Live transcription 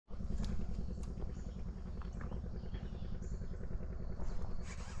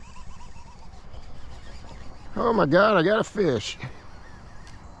Oh my God, I got a fish.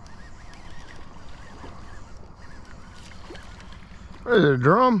 What is it, a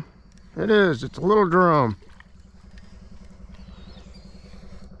drum? It is, it's a little drum.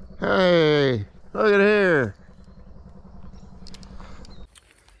 Hey, look at here.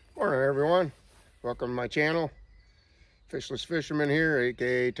 Morning everyone, welcome to my channel. Fishless Fisherman here,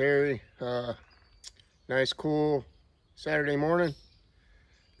 aka Terry. Nice cool Saturday morning.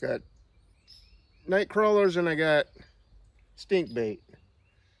 Got night crawlers and I got stink bait.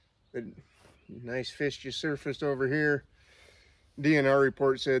 The nice fish just surfaced over here. DNR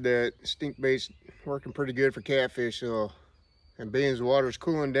report said that stink bait's working pretty good for catfish, so, and being the water's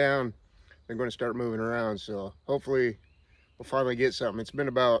cooling down, they're going to start moving around. So hopefully we'll finally get something. It's been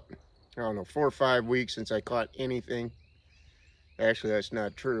about, I don't know, 4 or 5 weeks since I caught anything. Actually, that's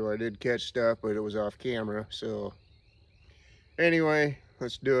not true. I did catch stuff, but it was off camera. So anyway,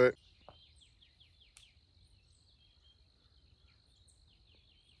 let's do it.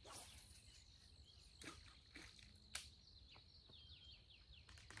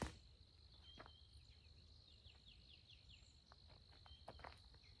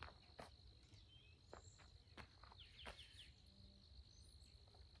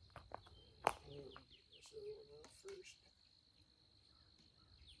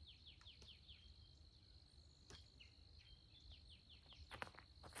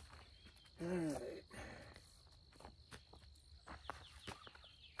 All right.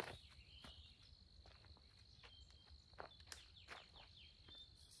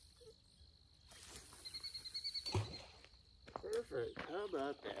 Perfect. How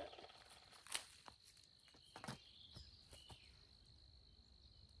about that?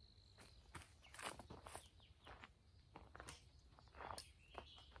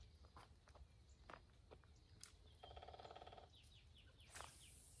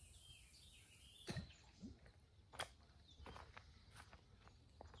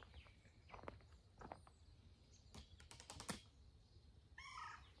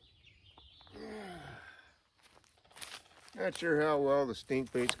 Not sure how well the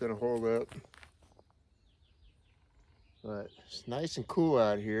stink bait's going to hold up, but it's nice and cool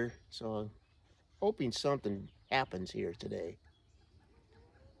out here, so I'm hoping something happens here today.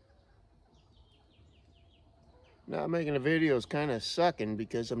 Not making a video is kind of sucking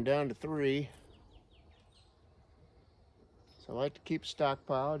because I'm down to 3. So I like to keep a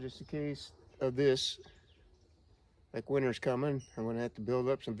stockpile just in case of this. Like winter's coming, I'm going to have to build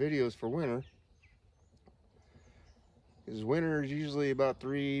up some videos for winter. Because winter is usually about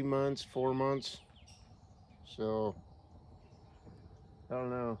 3 months, 4 months. So, I don't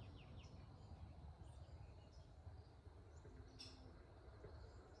know.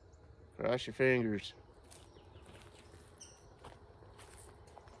 Cross your fingers.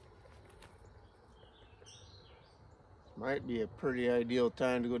 Might be a pretty ideal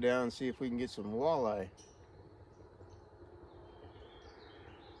time to go down and see if we can get some walleye.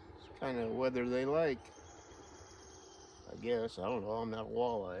 It's kind of weather they like, I guess. I don't know, I'm not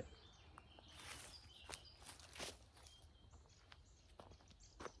walleye.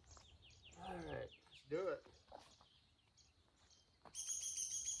 Alright, let's do it.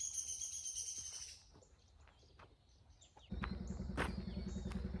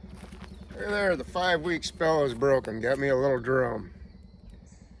 There, the 5-week spell is broken. Got me a little drum.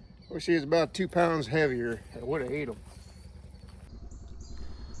 Wish he was about 2 pounds heavier. I would have ate him.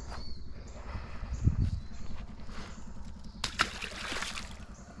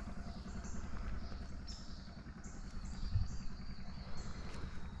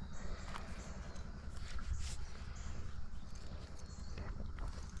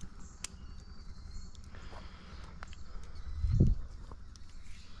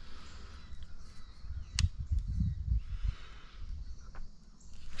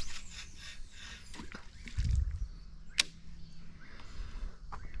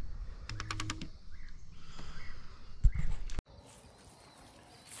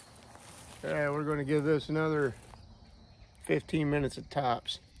 Alright, we're going to give this another 15 minutes at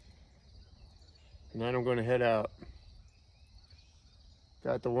tops. And then I'm going to head out.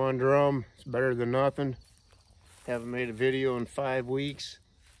 Got the one drum. It's better than nothing. Haven't made a video in 5 weeks.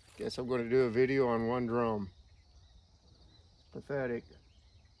 Guess I'm going to do a video on one drum. Pathetic.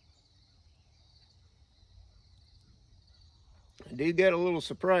 I did get a little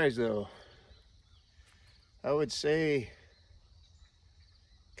surprise though. I would say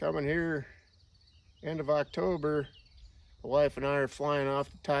coming here end of October, the wife and I are flying off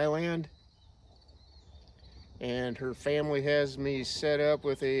to Thailand, and her family has me set up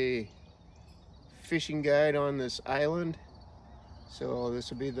with a fishing guide on this island. So this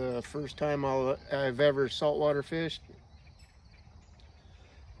will be the first time I've ever saltwater fished. I'm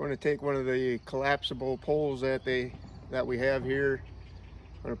going to take one of the collapsible poles that we have here.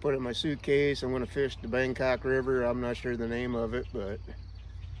 I'm going to put it in my suitcase. I'm going to fish the Bangkok River. I'm not sure the name of it, but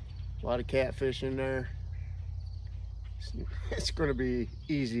a lot of catfish in there. It's going to be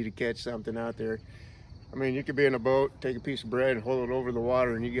easy to catch something out there. I mean, you could be in a boat, take a piece of bread and hold it over the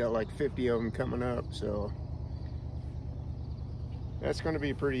water, and you got like 50 of them coming up. So that's going to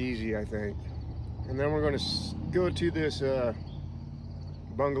be pretty easy, I think. And then we're going to go to this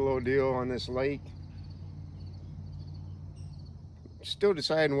bungalow deal on this lake. Still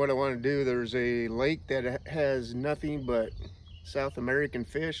deciding what I want to do. There's a lake that has nothing but South American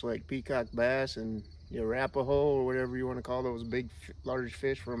fish like peacock bass and Arapaho, or whatever you want to call those big large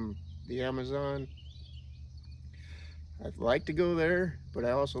fish from the Amazon. I'd like to go there, but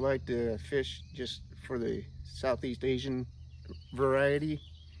I also like to fish just for the Southeast Asian variety.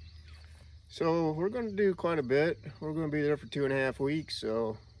 So we're going to do quite a bit. We're going to be there for 2.5 weeks,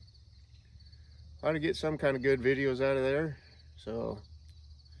 so I ought to get some kind of good videos out of there. So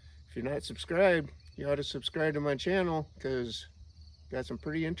if you're not subscribed, you ought to subscribe to my channel, because got some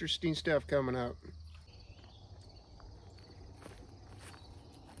pretty interesting stuff coming up.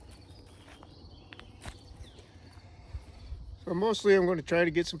 So mostly I'm going to try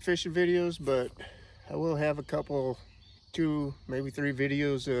to get some fishing videos, but I will have a couple, 2, maybe 3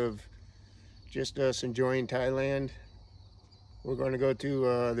 videos of just us enjoying Thailand. We're going to go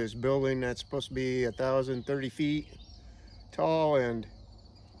to this building that's supposed to be 1,030 feet tall, and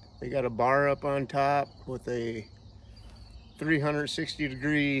they got a bar up on top with a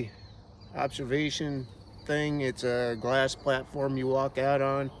 360-degree observation thing. It's a glass platform you walk out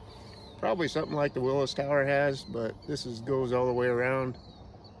on. Probably something like the Willis Tower has, but this goes all the way around.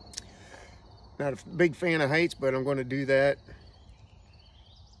 Not a big fan of heights, but I'm going to do that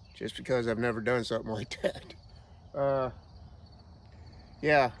just because I've never done something like that.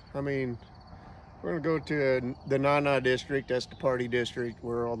 Yeah, I mean, we're going to go to the Nana district. That's the party district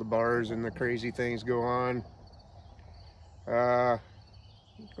where all the bars and the crazy things go on. Going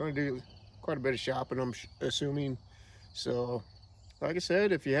to do quite a bit of shopping, I'm assuming. So like I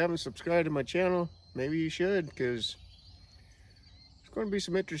said, if you haven't subscribed to my channel, maybe you should, because there's going to be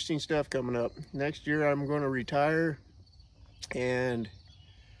some interesting stuff coming up. Next year I'm going to retire, and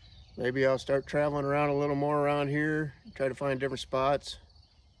maybe I'll start traveling around a little more around here, try to find different spots,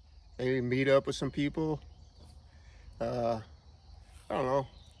 maybe meet up with some people. I don't know,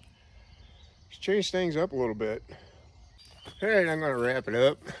 just change things up a little bit. All right, I'm going to wrap it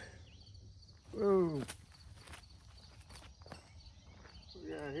up. Whoa. What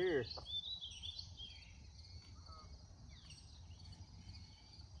we got here?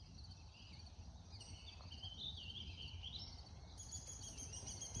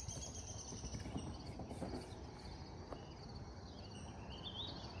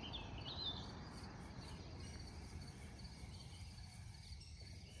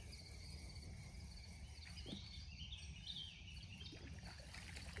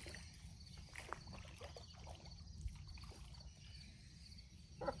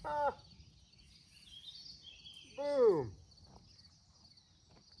 Boom.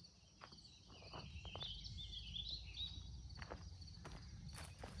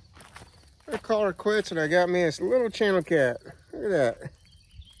 I call her quits, and I got me this little channel cat. Look at that.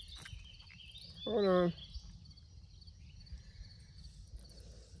 Hold on.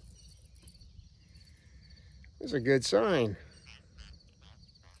 That's a good sign.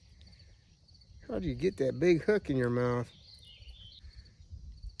 How'd you get that big hook in your mouth?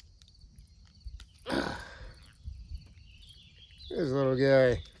 This little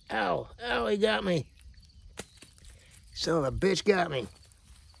guy. Ow, ow, he got me. Son of a bitch got me.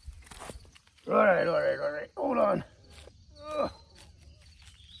 All right, hold on. Ugh.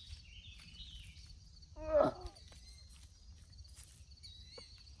 Ugh.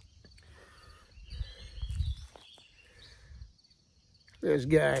 This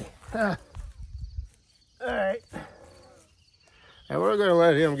guy. Huh. All right. And we're gonna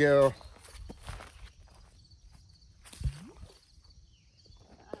let him go.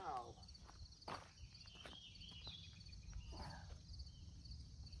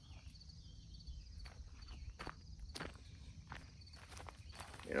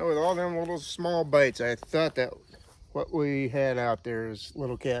 You know, with all them little small bites, I thought that what we had out there is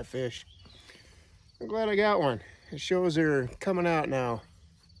little catfish. I'm glad I got one. It shows they're coming out now.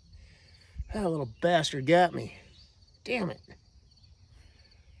 That little bastard got me. Damn it.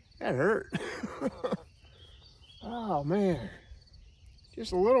 That hurt. Oh, man.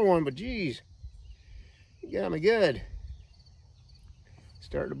 Just a little one, but geez. He got me good.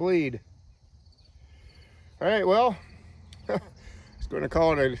 starting to bleed. All right, well, I was going to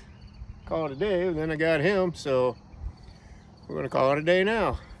call it a day, and then I got him, so we're going to call it a day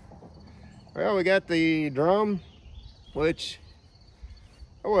now. Well, we got the drum, which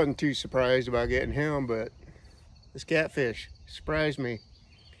I wasn't too surprised about getting him, but this catfish surprised me.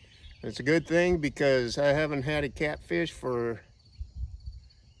 It's a good thing because I haven't had a catfish for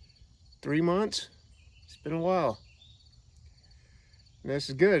 3 months. It's been a while. And this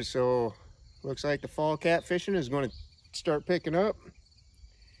is good, so looks like the fall catfishing is going to start picking up.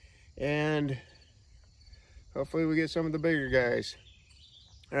 And hopefully we get some of the bigger guys.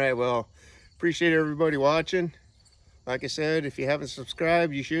 All right, well, appreciate everybody watching. Like I said, if you haven't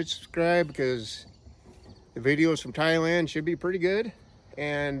subscribed, you should subscribe because the videos from Thailand should be pretty good.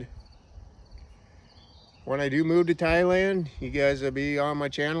 And when I do move to Thailand, you guys will be on my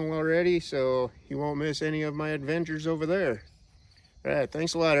channel already, so you won't miss any of my adventures over there. All right,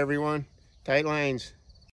 thanks a lot, everyone. Tight lines.